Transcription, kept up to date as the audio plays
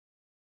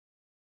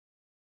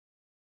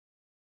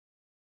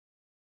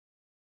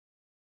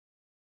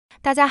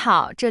大家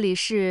好，这里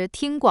是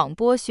听广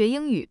播学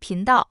英语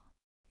频道。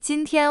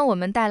今天我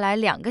们带来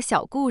2个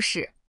小故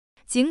事。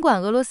尽管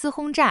俄罗斯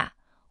轰炸，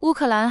乌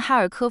克兰哈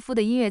尔科夫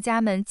的音乐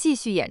家们继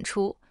续演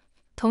出。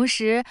同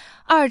时，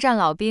二战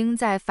老兵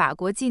在法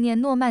国纪念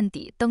诺曼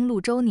底登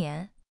陆周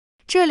年。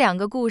这2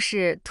个故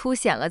事凸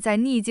显了在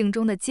逆境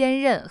中的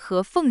坚韧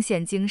和奉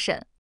献精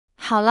神。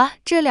好了，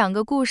这2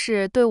个故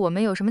事对我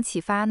们有什么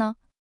启发呢？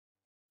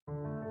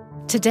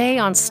 Today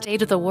on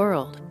State of the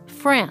World,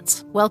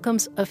 France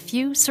welcomes a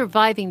few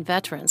surviving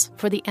veterans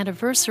for the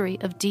anniversary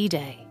of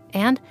D-Day,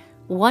 and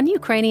one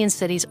Ukrainian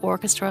city's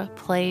orchestra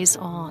plays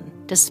on,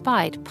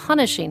 despite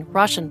punishing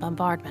Russian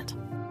bombardment.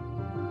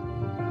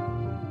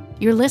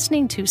 You're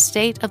listening to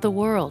State of the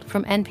World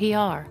from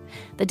NPR,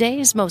 the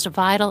day's most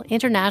vital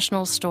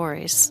international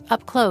stories,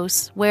 up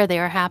close where they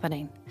are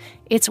happening.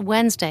 It's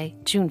Wednesday,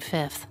 June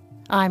 5th.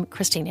 I'm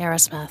Christine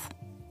Arrowsmith.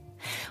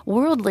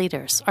 World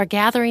leaders are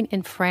gathering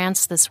in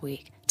France this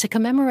week to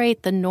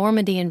commemorate the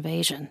Normandy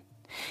invasion.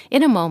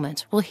 In a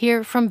moment, we'll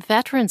hear from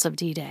veterans of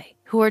D-Day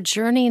who are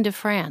journeying to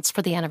France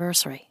for the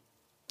anniversary.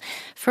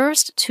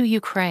 First, to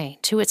Ukraine,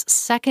 to its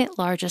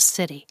second-largest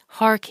city,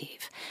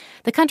 Kharkiv,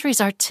 the country's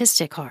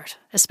artistic heart,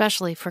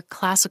 especially for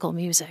classical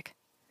music.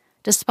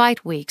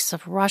 Despite weeks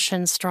of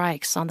Russian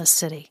strikes on the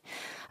city,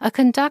 a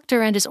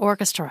conductor and his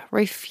orchestra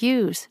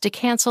refuse to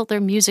cancel their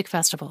music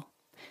festival.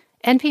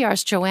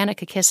 NPR's Joanna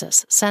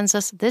Kakissis sends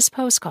us this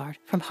postcard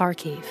from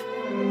Kharkiv.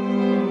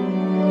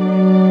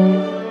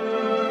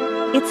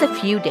 It's a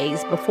few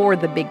days before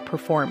the big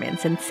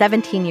performance, and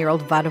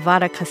 17-year-old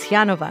Varvara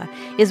Kasyanova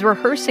is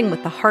rehearsing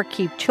with the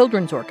Kharkiv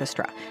Children's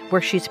Orchestra,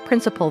 where she's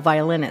principal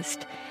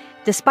violinist.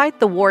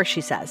 Despite the war,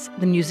 she says,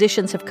 the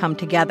musicians have come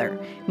together,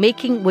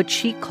 making what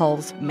she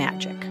calls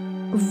magic.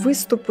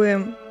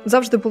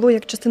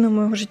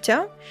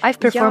 I've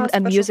performed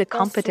at music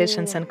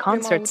competitions and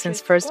concerts since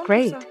first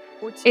grade.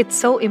 It's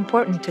so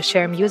important to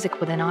share music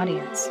with an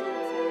audience.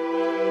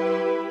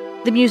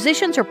 The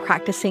musicians are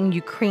practicing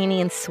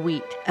Ukrainian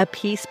Suite, a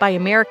piece by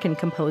American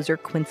composer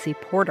Quincy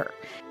Porter.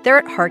 They're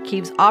at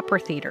Kharkiv's Opera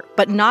Theater,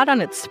 but not on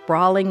its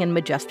sprawling and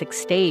majestic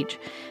stage.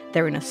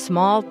 They're in a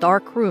small,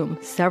 dark room,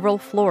 several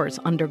floors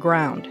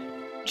underground.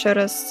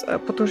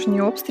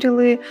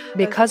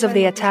 Because of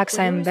the attacks,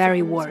 I am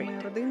very worried.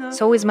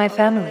 So is my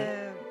family.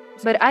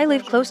 But I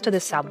live close to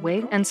the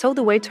subway, and so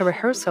the way to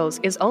rehearsals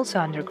is also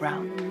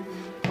underground.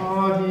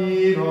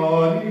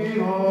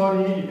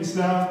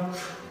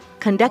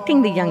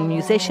 Conducting the young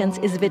musicians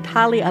is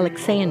Vitaly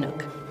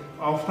Alexeyenuk.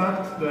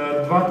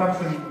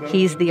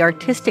 He's the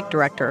artistic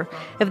director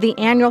of the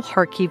annual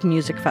Kharkiv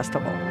Music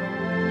Festival.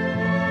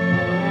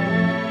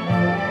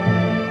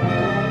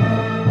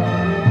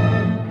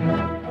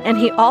 And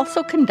he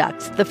also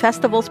conducts the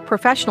festival's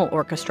professional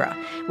orchestra,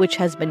 which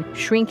has been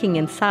shrinking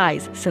in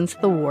size since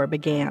the war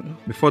began.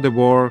 Before the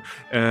war,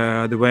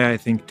 there were, I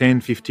think,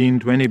 10, 15,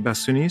 20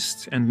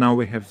 bassonists, and now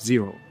we have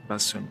 0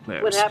 bassoon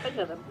players. What happened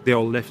to them? They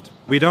all left.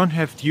 We don't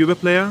have tuba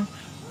player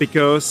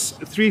because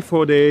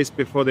 3-4 days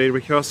before the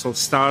rehearsal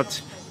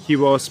start, he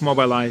was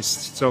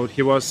mobilized, so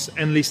he was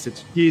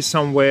enlisted. He is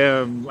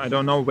somewhere, I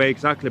don't know where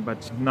exactly,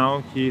 but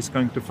now he is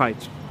going to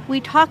fight. We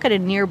talk at a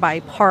nearby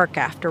park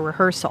after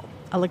rehearsal.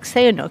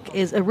 Alexeyenuk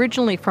is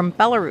originally from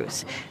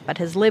Belarus, but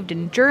has lived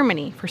in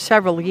Germany for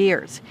several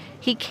years.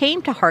 He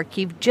came to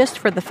Kharkiv just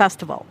for the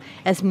festival,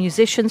 as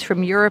musicians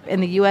from Europe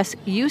and the U.S.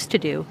 used to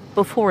do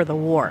before the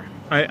war.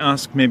 I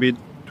asked maybe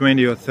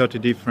 20 or 30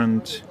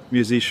 different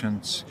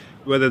musicians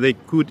whether they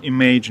could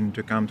imagine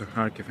to come to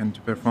Kharkiv and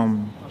to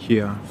perform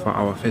here for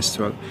our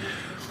festival.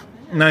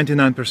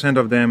 99%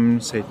 of them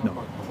said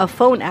no. A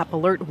phone app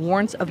alert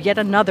warns of yet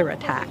another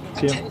attack.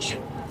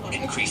 Attention.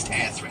 Increased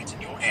air threat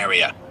in your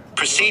area.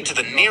 Proceed to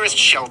the nearest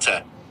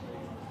shelter.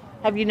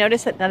 Have you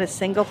noticed that not a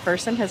single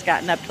person has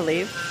gotten up to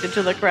leave? Did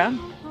you look around?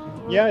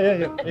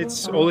 Yeah.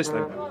 It's always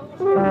like that.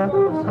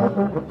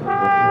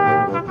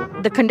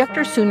 The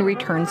conductor soon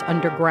returns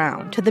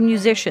underground to the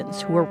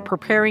musicians who are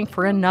preparing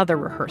for another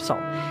rehearsal.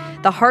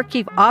 The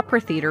Kharkiv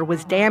Opera Theater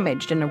was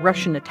damaged in a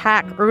Russian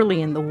attack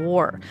early in the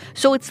war,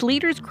 so its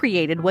leaders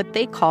created what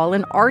they call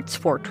an arts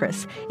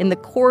fortress in the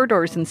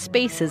corridors and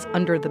spaces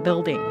under the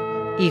building.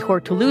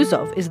 Ihor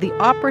Tuluzov is the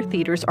Opera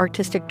Theater's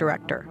artistic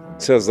director.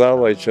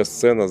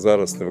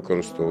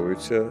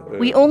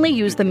 We only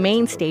use the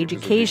main stage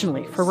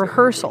occasionally for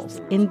rehearsals,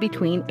 in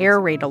between air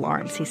raid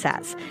alarms, he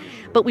says.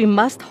 But we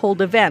must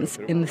hold events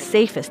in the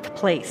safest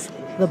place,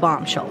 the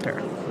bomb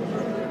shelter.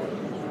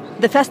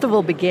 The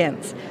festival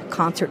begins.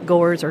 Concert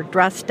goers are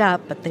dressed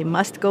up, but they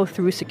must go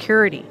through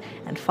security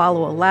and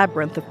follow a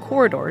labyrinth of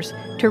corridors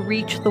to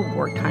reach the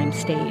wartime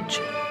stage.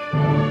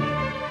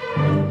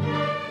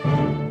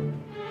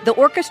 The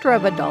orchestra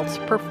of adults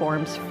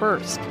performs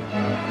first,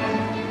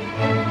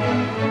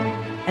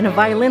 and a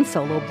violin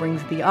solo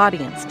brings the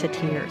audience to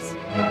tears.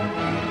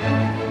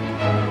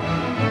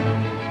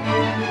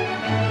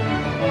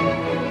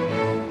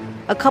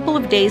 A couple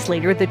of days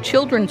later, the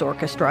children's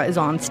orchestra is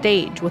on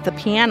stage with a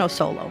piano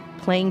solo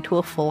playing to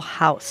a full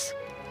house.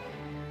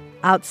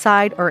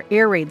 Outside are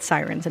air raid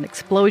sirens and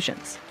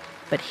explosions,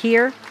 but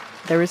here,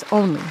 there is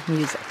only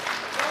music.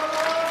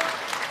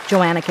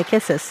 Joanna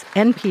Kakissis,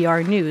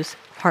 NPR News,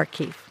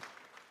 Kharkiv.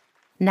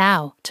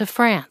 Now to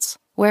France,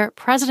 where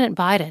President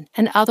Biden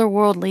and other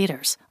world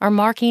leaders are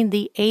marking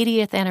the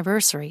 80th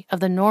anniversary of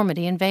the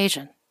Normandy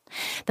invasion,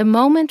 the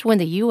moment when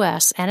the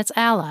U.S. and its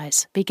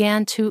allies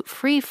began to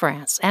free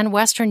France and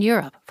Western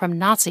Europe from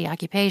Nazi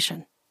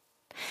occupation.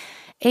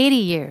 80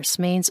 years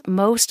means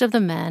most of the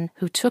men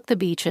who took the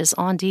beaches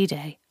on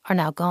D-Day are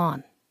now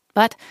gone,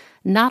 but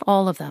not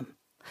all of them.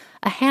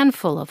 A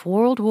handful of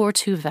World War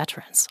II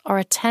veterans are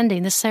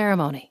attending the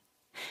ceremony.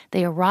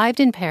 They arrived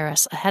in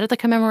Paris ahead of the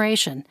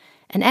commemoration,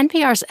 and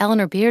NPR's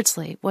Eleanor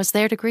Beardsley was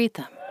there to greet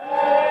them.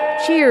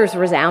 Cheers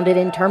resounded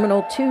in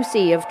Terminal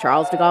 2C of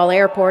Charles de Gaulle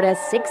Airport as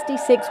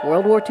 66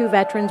 World War II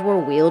veterans were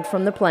wheeled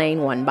from the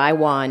plane one by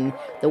one.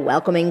 The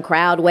welcoming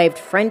crowd waved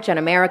French and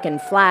American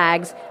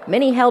flags.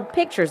 Many held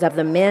pictures of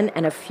the men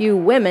and a few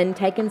women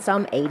taken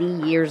some 80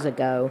 years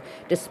ago.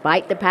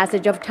 Despite the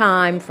passage of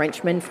time,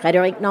 Frenchman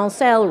Frédéric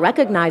Nancel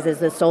recognizes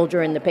the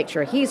soldier in the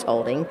picture he's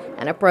holding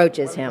and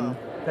approaches him.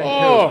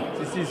 Oh,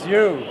 this is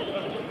you.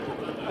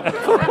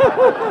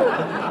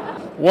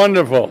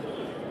 Wonderful.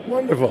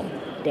 Wonderful.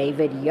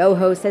 David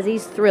Yoho says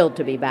he's thrilled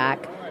to be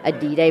back. A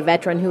D-Day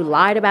veteran who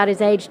lied about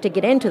his age to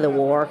get into the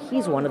war,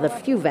 he's one of the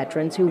few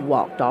veterans who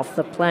walked off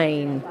the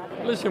plane.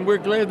 Listen, we're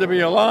glad to be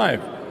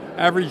alive.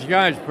 Average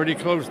guy's pretty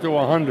close to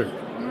 100.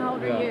 How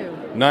old are you?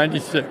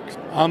 96.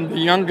 I'm the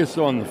youngest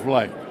on the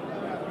flight.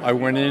 I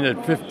went in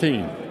at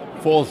 15,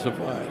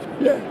 falsified.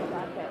 Yeah.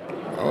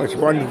 Oh, it's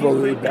wonderful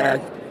to be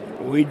back.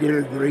 We did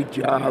a great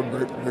job,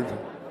 but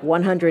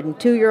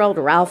 102-year-old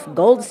Ralph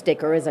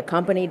Goldsticker is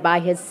accompanied by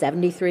his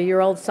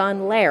 73-year-old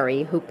son,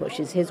 Larry, who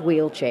pushes his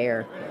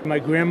wheelchair. My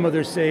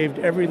grandmother saved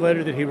every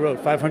letter that he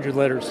wrote, 500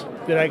 letters,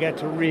 that I got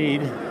to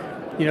read.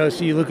 You know,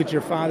 so you look at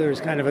your father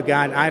as kind of a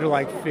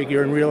God-idolized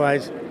figure and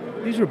realize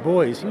these were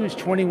boys. He was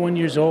 21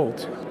 years old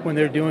when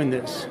they're doing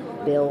this.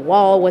 Bill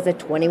Wall was a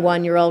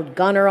 21-year-old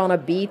gunner on a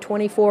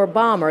B-24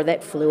 bomber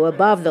that flew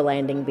above the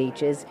landing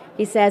beaches.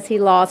 He says he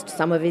lost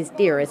some of his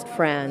dearest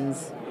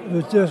friends. it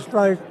was just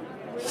like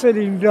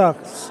sitting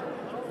ducks.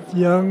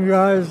 Young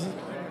guys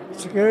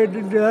scared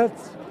to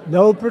death,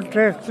 no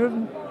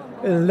protection,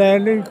 in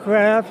landing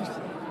crafts,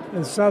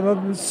 and some of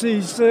them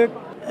seasick,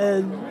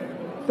 and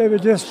they were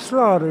just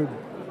slaughtered.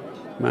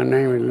 My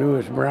name is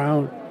Louis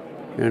Brown,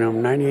 and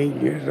I'm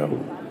 98 years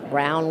old.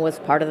 Brown was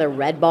part of the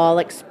Red Ball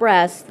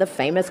Express, the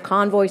famous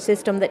convoy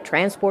system that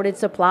transported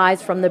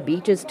supplies from the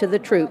beaches to the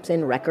troops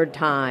in record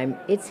time.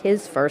 It's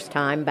his first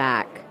time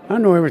back. I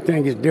know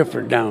everything is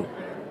different now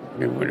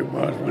than what it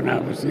was when I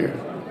was here.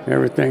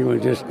 Everything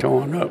was just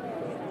torn up.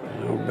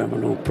 I've never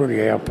known a pretty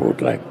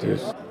airport like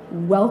this.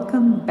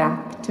 Welcome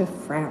back to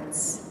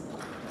France.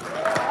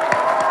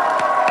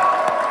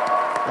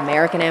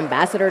 American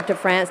ambassador to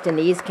France,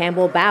 Denise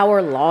Campbell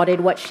Bower,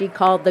 lauded what she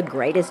called the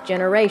greatest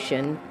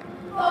generation.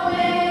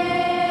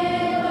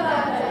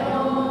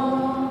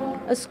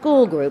 A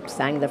school group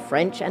sang the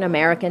French and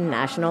American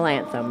national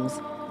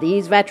anthems.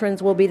 These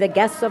veterans will be the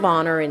guests of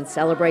honor in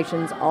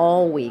celebrations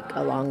all week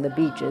along the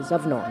beaches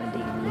of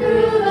Normandy.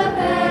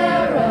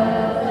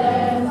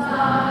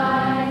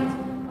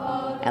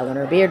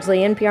 Eleanor Beardsley,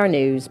 NPR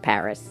News,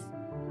 Paris.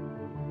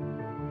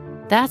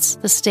 That's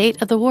the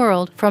state of the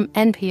world from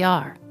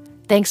NPR.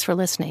 Thanks for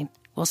listening.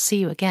 We'll see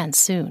you again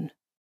soon.